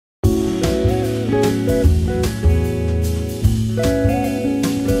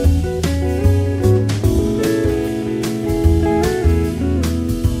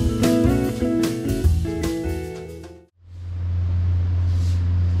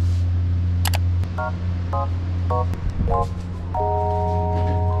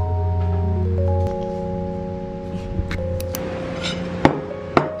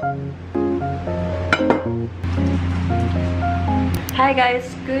Hi guys,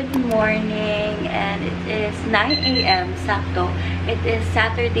 good morning, and it is 9 AM sakto. It is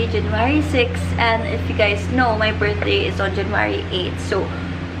Saturday, January 6, and if you guys know, my birthday is on January 8, so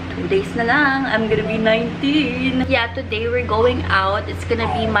 2 days na lang, I'm gonna be 19. Yeah, today we're going out. It's gonna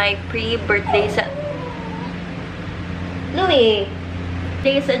be my pre-birthday Louie!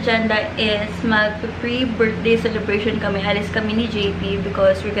 Today's agenda is mag-pre-birthday celebration kami. Alis kami ni JP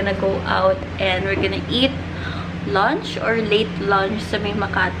because we're gonna go out and we're gonna eat lunch or late lunch sa may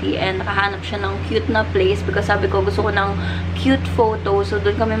Makati, and nakahanap siya ng cute na place because sabi ko gusto ko ng cute photo, so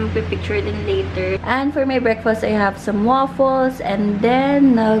doon kami magpipicture din later. And for my breakfast, I have some waffles, and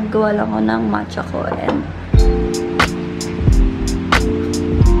then naggawa lang ko ng matcha ko, and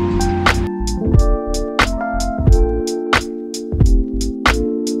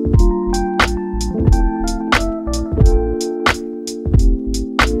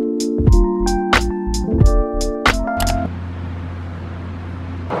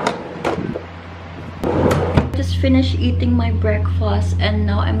finished eating my breakfast, and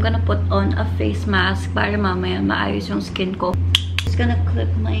now I'm gonna put on a face mask para mamaya maayos yung skin ko. Just gonna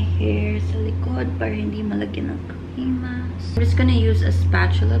clip my hair sa likod para hindi malagyan ng cremas. I'm just gonna use a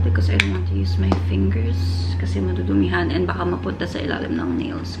spatula because I don't want to use my fingers kasi madudumihan and baka mapunta sa ilalim ng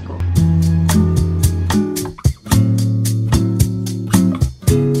nails ko.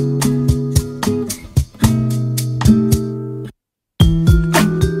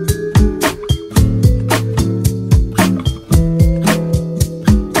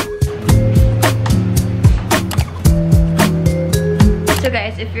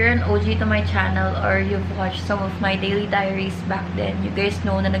 If you're an OG to my channel or you've watched some of my daily diaries back then, you guys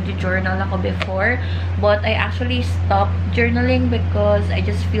know na nag-journal ako before, but I actually stopped journaling because I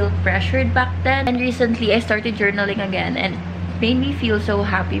just feel pressured back then. And recently, I started journaling again, and it made me feel so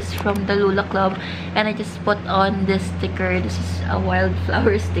happy. It's from the Lula Club, and I just put on this sticker. This is a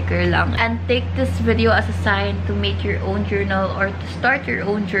wildflower sticker lang. And take this video as a sign to make your own journal or to start your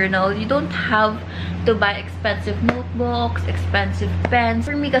own journal. You don't have to buy expensive notebooks, expensive pens.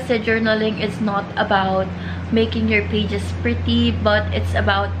 For me kasi, journaling is not about making your pages pretty, but it's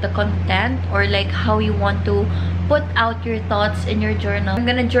about the content or like how you want to put out your thoughts in your journal. I'm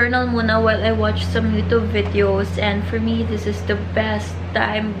gonna journal muna while I watch some YouTube videos, and for me, this is the best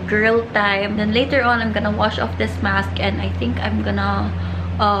time, girl time. Then later on, I'm gonna wash off this mask, and I think I'm gonna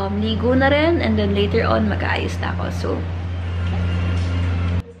ligo na rin, and then later on, mag-aayos na ako. So,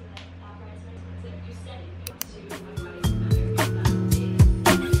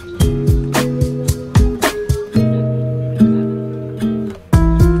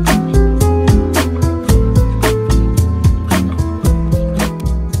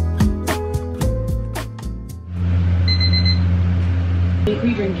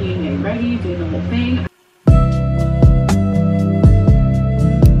 pre-drinking and ready, doing the whole thing.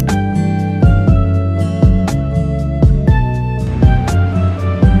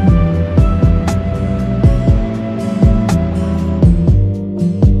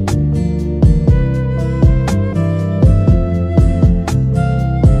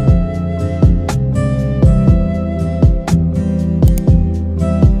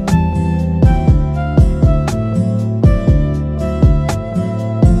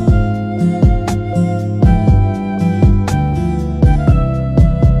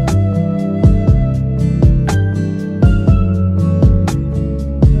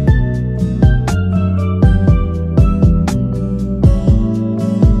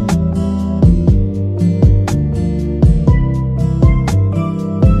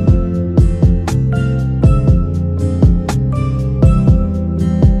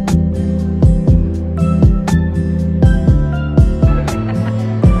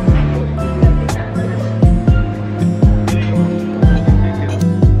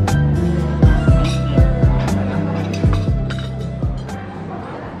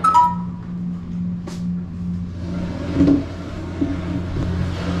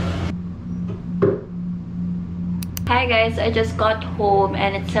 hi guys, I just got home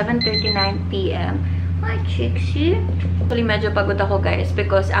and it's 7:39 PM. Hi, Chixie! Actually, medyo pagod ako guys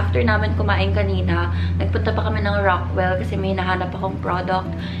because after namin kumain kanina, nagpunta pa kami ng Rockwell kasi may nahanap akong product.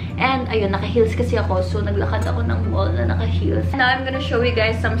 And ayun, naka-heels kasi ako. So, naglakad ako ng mall na naka-heels. Now, I'm gonna show you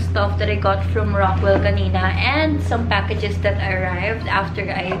guys some stuff that I got from Rockwell kanina and some packages that arrived after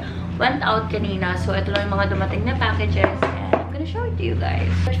I went out kanina. So, ito lang yung mga dumating na packages. And I'm gonna show it to you guys.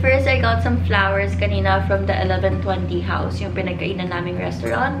 But first, I got some flowers kanina from the 1120 house, yung pinagkainan naming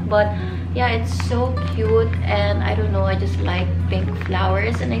restaurant. But yeah, it's so cute. And I don't know, I just like pink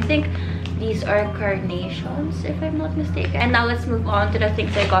flowers. And I think these are carnations, if I'm not mistaken. And now let's move on to the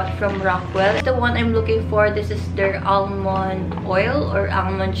things I got from Rockwell. The one I'm looking for, this is their almond oil or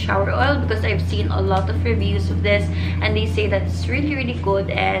almond shower oil, because I've seen a lot of reviews of this and they say that it's really, really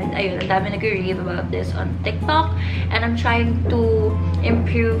good. And ayun, ang dami nag-rave about this on TikTok. And I'm trying to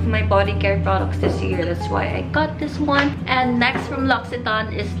improve my body care products this year. That's why I got this one. And next from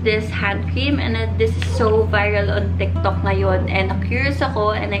L'Occitane is this hand cream. And this is so viral on TikTok ngayon. And na-curious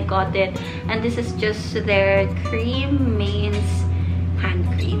ako and I got it. And this is just their cream mains hand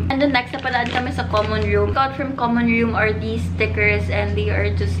cream. And then next, napadaan kami sa common room. Got from common room are these stickers and they are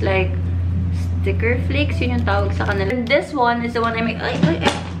just like sticker flakes. Yun yung tawag sa kanila. And this one is the one I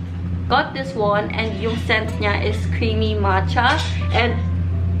got this one and yung scent niya is creamy matcha. And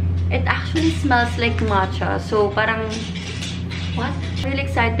it actually smells like matcha. So parang, what? I'm really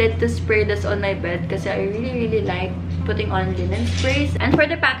excited to spray this on my bed kasi I really, really like putting on linen sprays. And for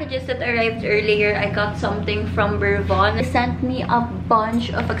the packages that arrived earlier, I got something from Bervon. They sent me a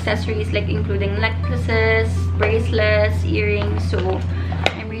bunch of accessories, like including necklaces, bracelets, earrings. So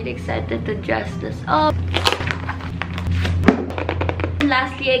I'm really excited to dress this up. And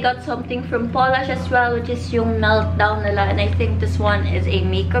lastly, I got something from Polish as well, which is yung meltdown nila. And I think this one is a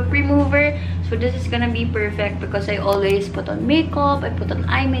makeup remover. So this is gonna be perfect because I always put on makeup, I put on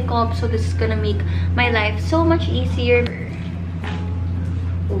eye makeup. So this is gonna make my life so much easier.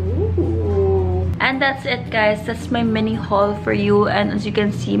 Ooh. And that's it, guys. That's my mini haul for you. And as you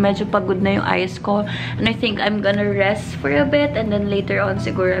can see, medyo pagod na yung eyes ko. And I think I'm gonna rest for a bit. And then later on,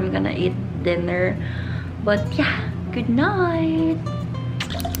 siguro I'm gonna eat dinner. But yeah, good night.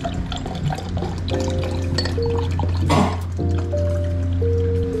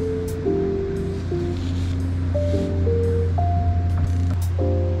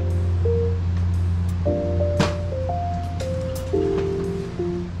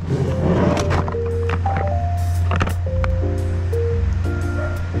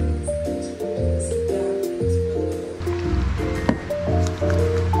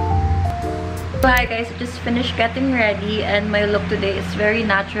 Hi guys, I just finished getting ready and my look today is very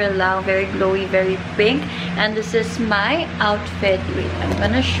natural lang, very glowy, very pink. And this is my outfit. Wait, I'm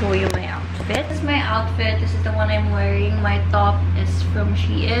gonna show you my outfit. This is my outfit. This is the one I'm wearing. My top is from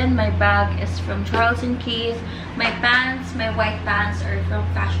Shein. My bag is from Charles & Keith. My pants, my white pants are from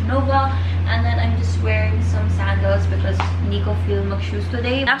Fashion Nova. And then I'm just wearing some sandals because hindi ko feel mag-shoes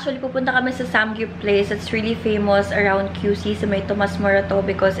today. Actually, pupunta kami sa Samgyup place. It's really famous around QC sa may Tomas Morato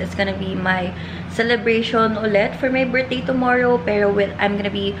because it's gonna be my celebration ulit for my birthday tomorrow. Pero I'm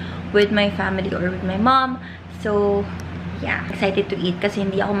gonna be with my family or with my mom. So, yeah, excited to eat kasi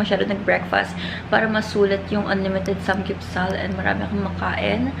hindi ako masyado nag-breakfast para masulit yung unlimited samgyeopsal and marami akong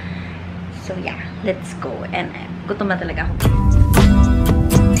makain. So, yeah, let's go. And gutom na talaga ako.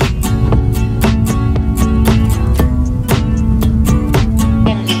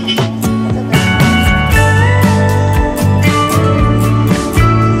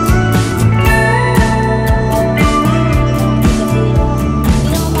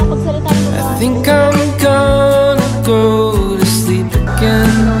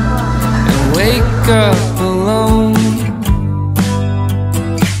 Up alone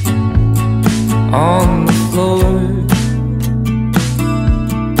on the floor,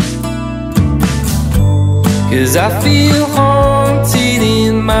 'cause I feel haunted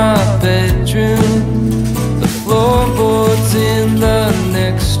in my bedroom. The floorboards in the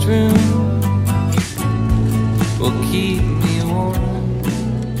next room will keep me warm.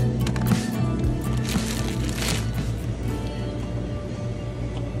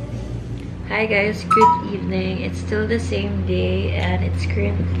 Hi guys, good evening. It's still the same day and it's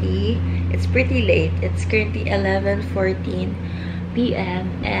pretty late. It's currently 11:14 p.m.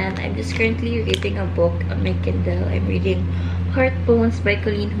 and I'm just currently reading a book on my Kindle. I'm reading Heart Bones by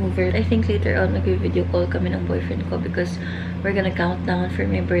Colleen Hoover. I think later on nag-video call kami ng boyfriend ko because we're gonna count down for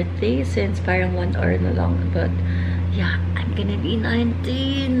my birthday since parang 1 hour na lang. But yeah, I'm gonna be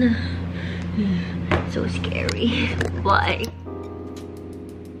 19. So scary. Why?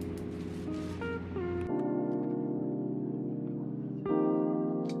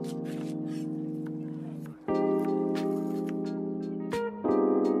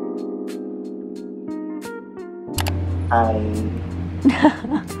 Hi.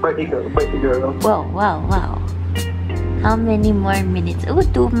 Birthday girl. Wow. How many more minutes? Oh,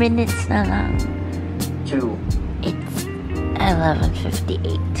 2 minutes na lang. 2. It's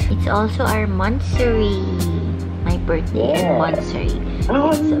 11:58. It's also our monthsary. My birthday is monthsary.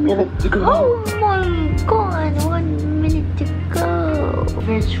 Oh, 1 minute to go. Oh my god, 1 minute to go.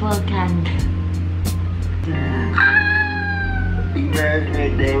 Virtual candle. Happy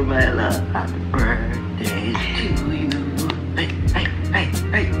birthday, my love. Happy birthday to you.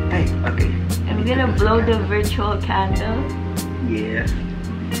 Hey. Okay. I'm gonna blow the virtual candle. Yeah.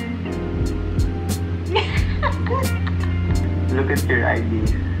 Look at your ID.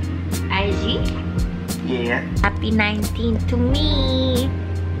 IG? Yeah. Happy 19 to me!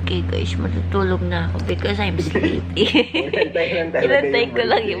 Okay guys, matutulog na ako because I'm sleepy. Inantay ko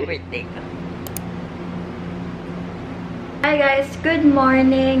lang yung birthday ko. Hi guys, good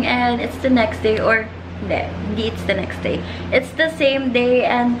morning, and it's the next day, or hindi it's the next day. It's the same day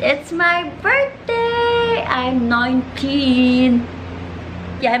and it's my birthday! I'm 19!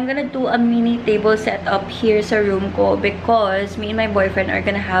 Yeah, I'm gonna do a mini table setup here sa room ko because me and my boyfriend are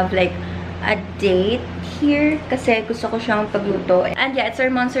gonna have like a date here kasi gusto ko siyang pagluto. And yeah, it's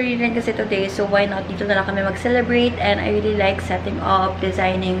our monthsary rin kasi today, so why not dito na lang kami mag-celebrate, and I really like setting up,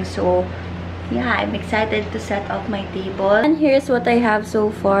 designing, so yeah, I'm excited to set up my table. And here's what I have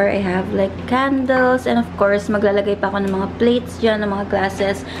so far. I have like candles, and of course maglalagay pa ako ng mga plates dyan, ng mga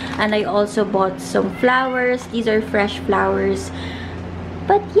glasses, and I also bought some flowers. These are fresh flowers.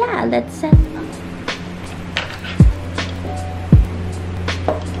 But yeah, let's set up.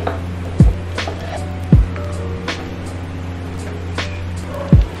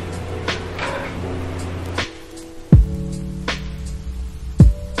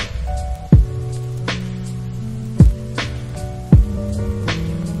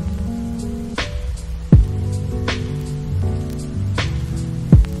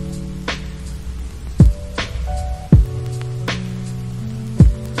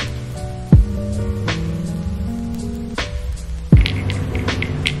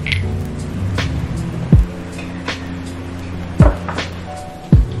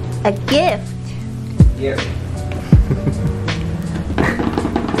 A gift. Yeah.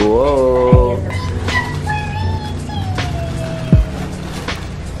 Whoa.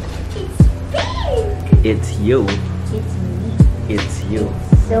 It's pink. It's you. It's me. It's you.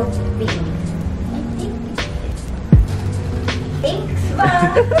 It's so pink. I think it's thanks,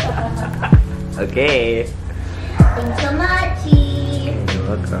 Mom. Okay. Thanks so much. You're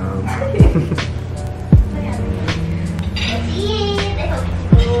welcome. Let's eat. I hope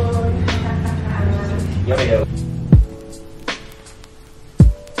it's good. Yo.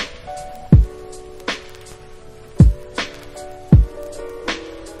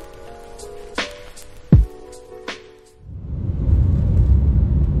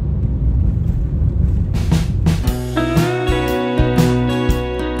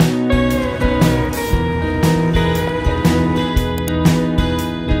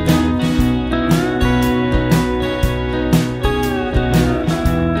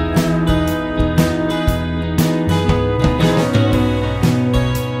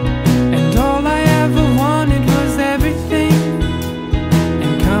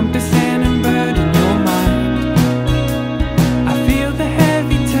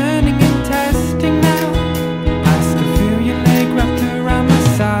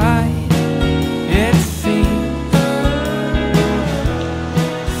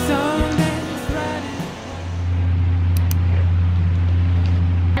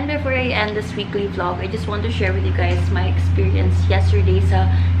 This weekly vlog, I just want to share with you guys my experience yesterday sa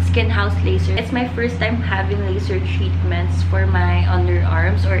Skin House Laser. It's my first time having laser treatments for my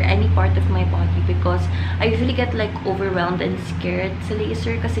underarms or any part of my body because I usually get like overwhelmed and scared sa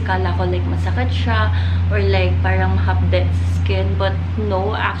laser kasi kala ko like masakit siya or like parang mahapde sa skin, but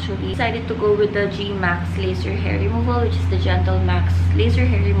no, actually decided to go with the G Max laser hair removal, which is the Gentle Max laser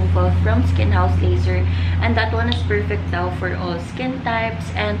hair removal from Skin House Laser, and that one is perfect daw for all skin types,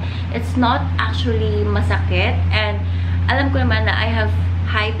 and it's not actually masakit, and alam ko naman na I have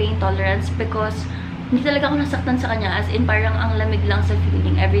high pain tolerance because hindi talaga ako nasaktan sa kanya, as in parang ang lamig lang sa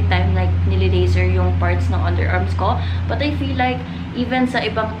feeling every time like nililaser yung parts ng underarms ko. But I feel like even sa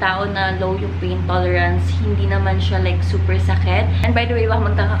ibang tao na low yung pain tolerance, hindi naman siya like super sakit. And by the way, baka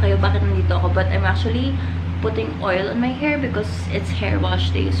magtaka kayo bakit nandito ako, but I'm actually putting oil on my hair because it's hair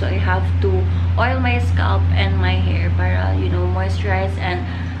wash day, so I have to oil my scalp and my hair para, you know, moisturize. And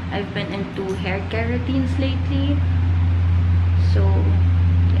I've been into hair care routines lately, so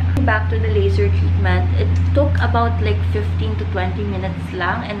back to the laser treatment. It took about like 15 to 20 minutes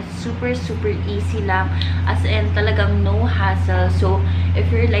lang, and super easy lang, as in talagang no hassle. So if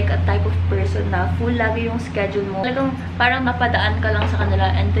you're like a type of person na full lagi yung schedule mo, talagang parang napadaan ka lang sa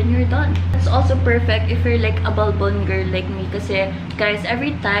kanila and then you're done. It's also perfect if you're like a balbon girl like me, kasi guys,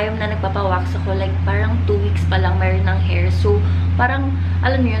 every time na nagpapawax ako, like parang 2 weeks pa lang meron ng hair. So parang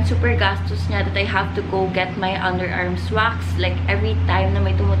alam niyo yun, super gastos niya that I have to go get my underarms wax like every time na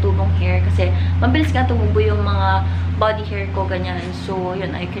may tumutubong hair, kasi mabilis nga tumubo yung mga body hair ko, ganyan. So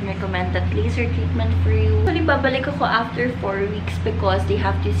yun, I can recommend that laser treatment for you. Actually, babalik ako after 4 weeks because they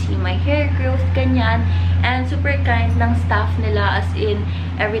have to see my hair growth, ganyan. And super kind ng staff nila, as in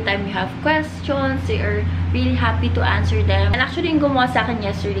every time you have questions, they are really happy to answer them. And actually, yung gumawa sa akin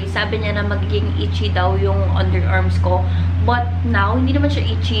yesterday, sabi niya na magiging itchy daw yung underarms ko. But now, hindi naman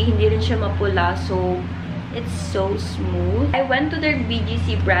siya itchy, hindi rin siya mapula. So it's so smooth. I went to their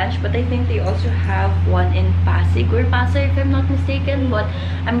BGC branch, but I think they also have one in Pasig or Pasay if I'm not mistaken. But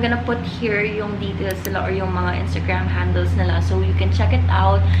I'm gonna put here yung details nila or yung mga Instagram handles nila, so you can check it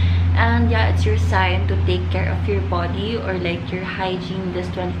out. And yeah, it's your sign to take care of your body or like your hygiene this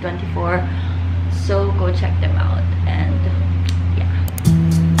 2024. So go check them out. And